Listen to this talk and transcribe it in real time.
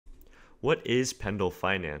What is Pendle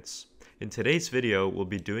Finance? In today's video, we'll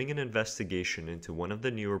be doing an investigation into one of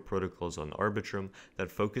the newer protocols on Arbitrum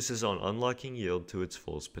that focuses on unlocking yield to its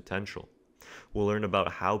fullest potential. We'll learn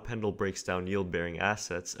about how Pendle breaks down yield-bearing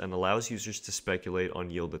assets and allows users to speculate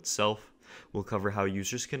on yield itself. We'll cover how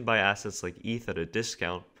users can buy assets like ETH at a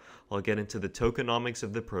discount. I'll get into the tokenomics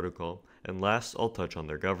of the protocol, and last, I'll touch on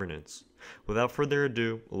their governance. Without further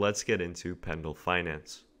ado, let's get into Pendle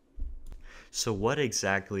Finance. So what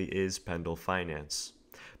exactly is Pendle Finance?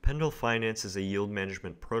 Pendle Finance is a yield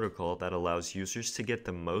management protocol that allows users to get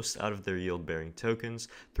the most out of their yield-bearing tokens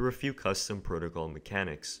through a few custom protocol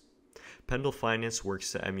mechanics. Pendle Finance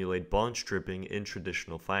works to emulate bond stripping in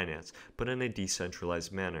traditional finance, but in a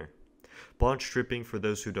decentralized manner. Bond stripping, for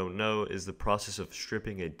those who don't know, is the process of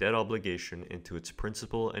stripping a debt obligation into its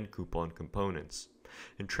principal and coupon components.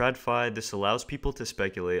 In TradFi, this allows people to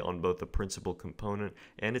speculate on both the principal component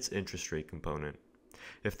and its interest rate component.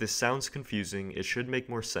 If this sounds confusing, it should make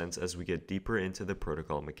more sense as we get deeper into the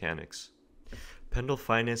protocol mechanics. Pendle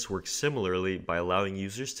Finance works similarly by allowing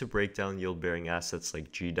users to break down yield-bearing assets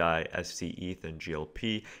like GDAI, STETH, and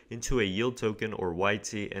GLP into a yield token or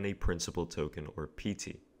YT and a principal token or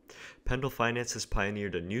PT. Pendle Finance has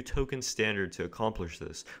pioneered a new token standard to accomplish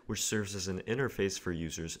this, which serves as an interface for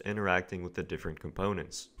users interacting with the different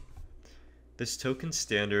components. This token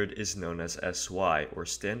standard is known as SY, or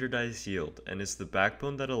Standardized Yield, and is the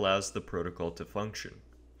backbone that allows the protocol to function.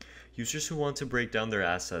 Users who want to break down their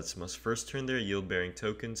assets must first turn their yield-bearing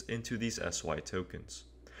tokens into these SY tokens.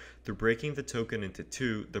 Through breaking the token into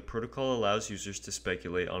two, the protocol allows users to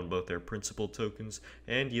speculate on both their principal tokens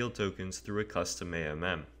and yield tokens through a custom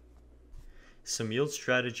AMM. Some yield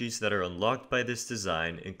strategies that are unlocked by this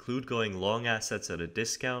design include going long assets at a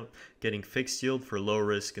discount, getting fixed yield for low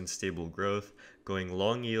risk and stable growth, going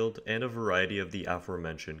long yield, and a variety of the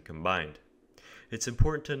aforementioned combined. It's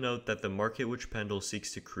important to note that the market which Pendle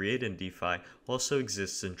seeks to create in DeFi also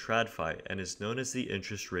exists in TradFi and is known as the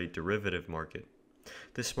interest rate derivative market.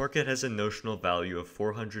 This market has a notional value of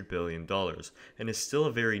 $400 billion and is still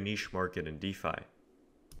a very niche market in DeFi.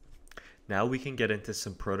 Now we can get into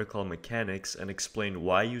some protocol mechanics and explain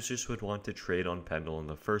why users would want to trade on Pendle in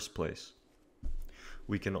the first place.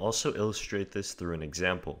 We can also illustrate this through an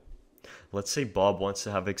example. Let's say Bob wants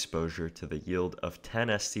to have exposure to the yield of 10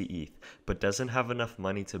 STETH, but doesn't have enough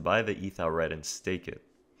money to buy the ETH outright and stake it.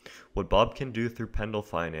 What Bob can do through Pendle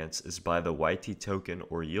Finance is buy the YT token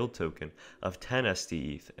or yield token of 10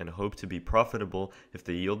 STETH and hope to be profitable if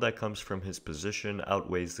the yield that comes from his position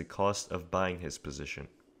outweighs the cost of buying his position.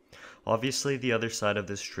 Obviously, the other side of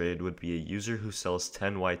this trade would be a user who sells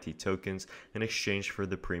 10 YT tokens in exchange for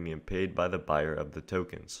the premium paid by the buyer of the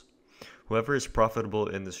tokens. Whoever is profitable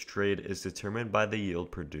in this trade is determined by the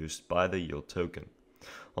yield produced by the yield token.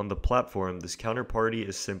 On the platform, this counterparty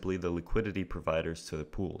is simply the liquidity providers to the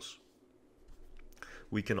pools.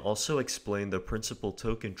 We can also explain the principal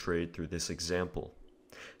token trade through this example.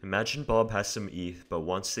 Imagine Bob has some ETH but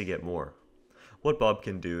wants to get more. What Bob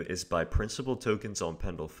can do is buy principal tokens on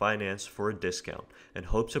Pendle Finance for a discount and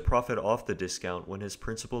hope to profit off the discount when his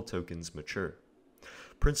principal tokens mature.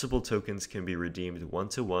 Principal tokens can be redeemed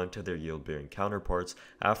one-to-one to their yield-bearing counterparts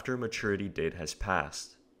after a maturity date has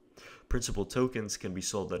passed. Principal tokens can be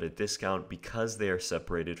sold at a discount because they are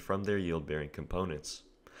separated from their yield-bearing components.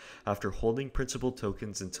 After holding principal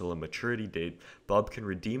tokens until a maturity date, Bob can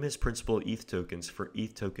redeem his principal ETH tokens for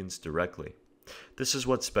ETH tokens directly. This is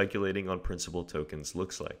what speculating on principal tokens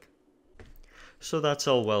looks like. So that's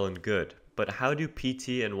all well and good, but how do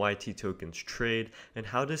PT and YT tokens trade, and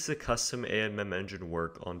how does the custom AMM engine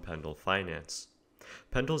work on Pendle Finance?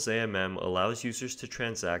 Pendle's AMM allows users to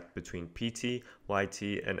transact between PT, YT,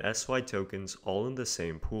 and SY tokens all in the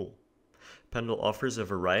same pool. Pendle offers a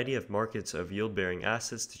variety of markets of yield-bearing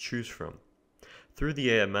assets to choose from. Through the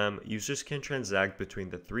AMM, users can transact between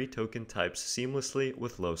the three token types seamlessly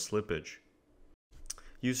with low slippage.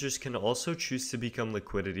 Users can also choose to become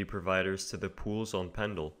liquidity providers to the pools on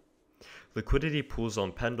Pendle. Liquidity pools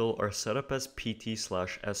on Pendle are set up as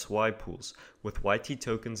PT/SY pools, with YT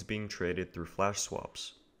tokens being traded through flash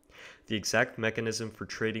swaps. The exact mechanism for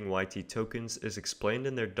trading YT tokens is explained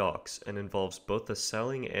in their docs and involves both the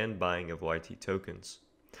selling and buying of YT tokens.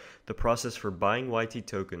 The process for buying YT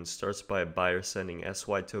tokens starts by a buyer sending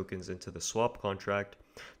SY tokens into the swap contract,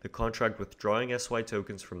 the contract withdrawing SY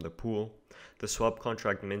tokens from the pool, the swap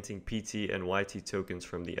contract minting PT and YT tokens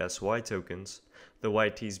from the SY tokens, the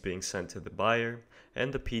YTs being sent to the buyer,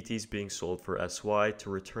 and the PTs being sold for SY to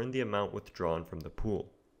return the amount withdrawn from the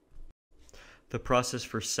pool. The process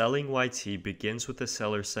for selling YT begins with the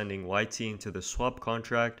seller sending YT into the swap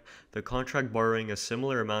contract, the contract borrowing a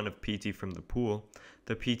similar amount of PT from the pool,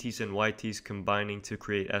 the PTs and YTs combining to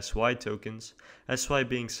create SY tokens, SY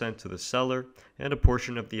being sent to the seller, and a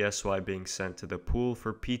portion of the SY being sent to the pool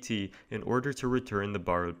for PT in order to return the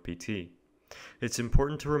borrowed PT. It's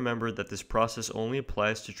important to remember that this process only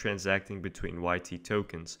applies to transacting between YT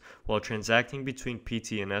tokens, while transacting between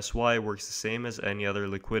PT and SY works the same as any other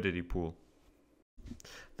liquidity pool.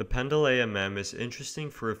 The Pendle AMM is interesting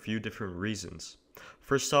for a few different reasons.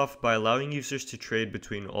 First off, by allowing users to trade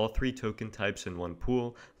between all three token types in one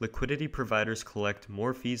pool, liquidity providers collect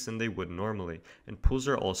more fees than they would normally, and pools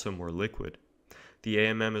are also more liquid. The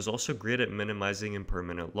AMM is also great at minimizing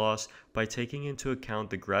impermanent loss by taking into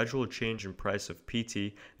account the gradual change in price of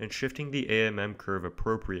PT and shifting the AMM curve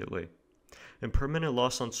appropriately. Impermanent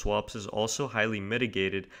loss on swaps is also highly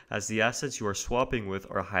mitigated as the assets you are swapping with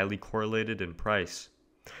are highly correlated in price.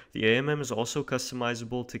 The AMM is also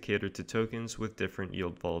customizable to cater to tokens with different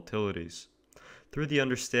yield volatilities. Through the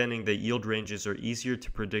understanding that yield ranges are easier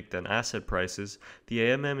to predict than asset prices, the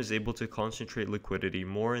AMM is able to concentrate liquidity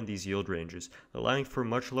more in these yield ranges, allowing for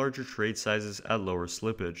much larger trade sizes at lower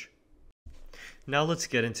slippage. Now let's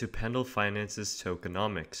get into Pendle Finance's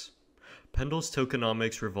tokenomics. Pendle's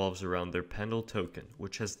tokenomics revolves around their Pendle token,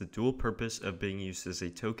 which has the dual purpose of being used as a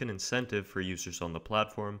token incentive for users on the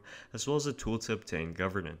platform, as well as a tool to obtain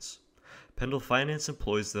governance. Pendle Finance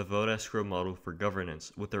employs the vote escrow model for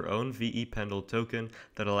governance, with their own VE Pendle token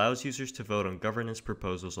that allows users to vote on governance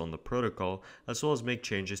proposals on the protocol, as well as make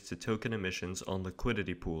changes to token emissions on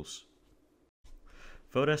liquidity pools.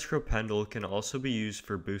 Vote escrow Pendle can also be used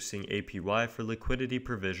for boosting APY for liquidity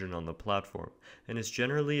provision on the platform, and is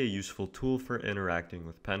generally a useful tool for interacting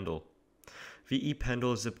with Pendle. VE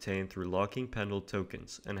Pendle is obtained through locking Pendle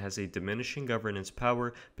tokens, and has a diminishing governance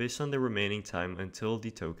power based on the remaining time until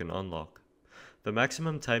the token unlock. The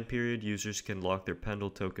maximum time period users can lock their Pendle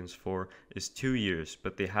tokens for is 2 years,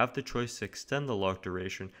 but they have the choice to extend the lock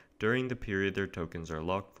duration during the period their tokens are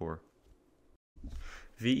locked for.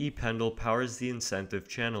 VE Pendle powers the incentive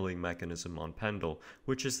channeling mechanism on Pendle,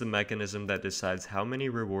 which is the mechanism that decides how many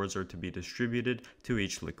rewards are to be distributed to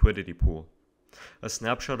each liquidity pool. A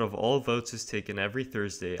snapshot of all votes is taken every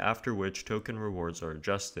Thursday, after which token rewards are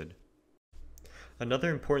adjusted.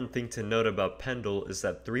 Another important thing to note about Pendle is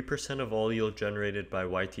that 3% of all yield generated by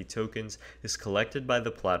YT tokens is collected by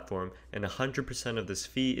the platform, and 100% of this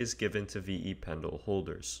fee is given to VE Pendle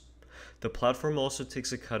holders. The platform also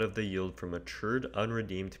takes a cut of the yield from matured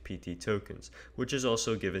unredeemed PT tokens, which is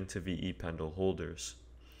also given to VE Pendle holders.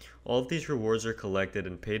 All of these rewards are collected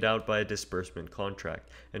and paid out by a disbursement contract,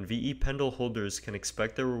 and VE Pendle holders can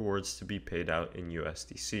expect their rewards to be paid out in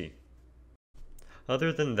USDC.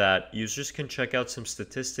 Other than that, users can check out some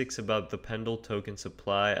statistics about the Pendle token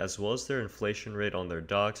supply as well as their inflation rate on their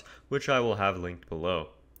docs, which I will have linked below.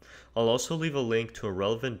 I'll also leave a link to a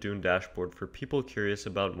relevant Dune dashboard for people curious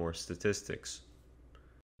about more statistics.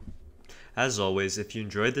 As always, if you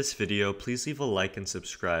enjoyed this video, please leave a like and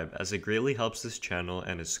subscribe, as it greatly helps this channel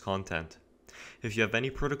and its content. If you have any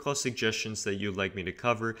protocol suggestions that you'd like me to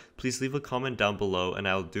cover, please leave a comment down below and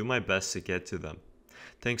I'll do my best to get to them.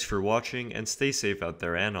 Thanks for watching, and stay safe out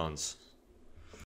there, Anons.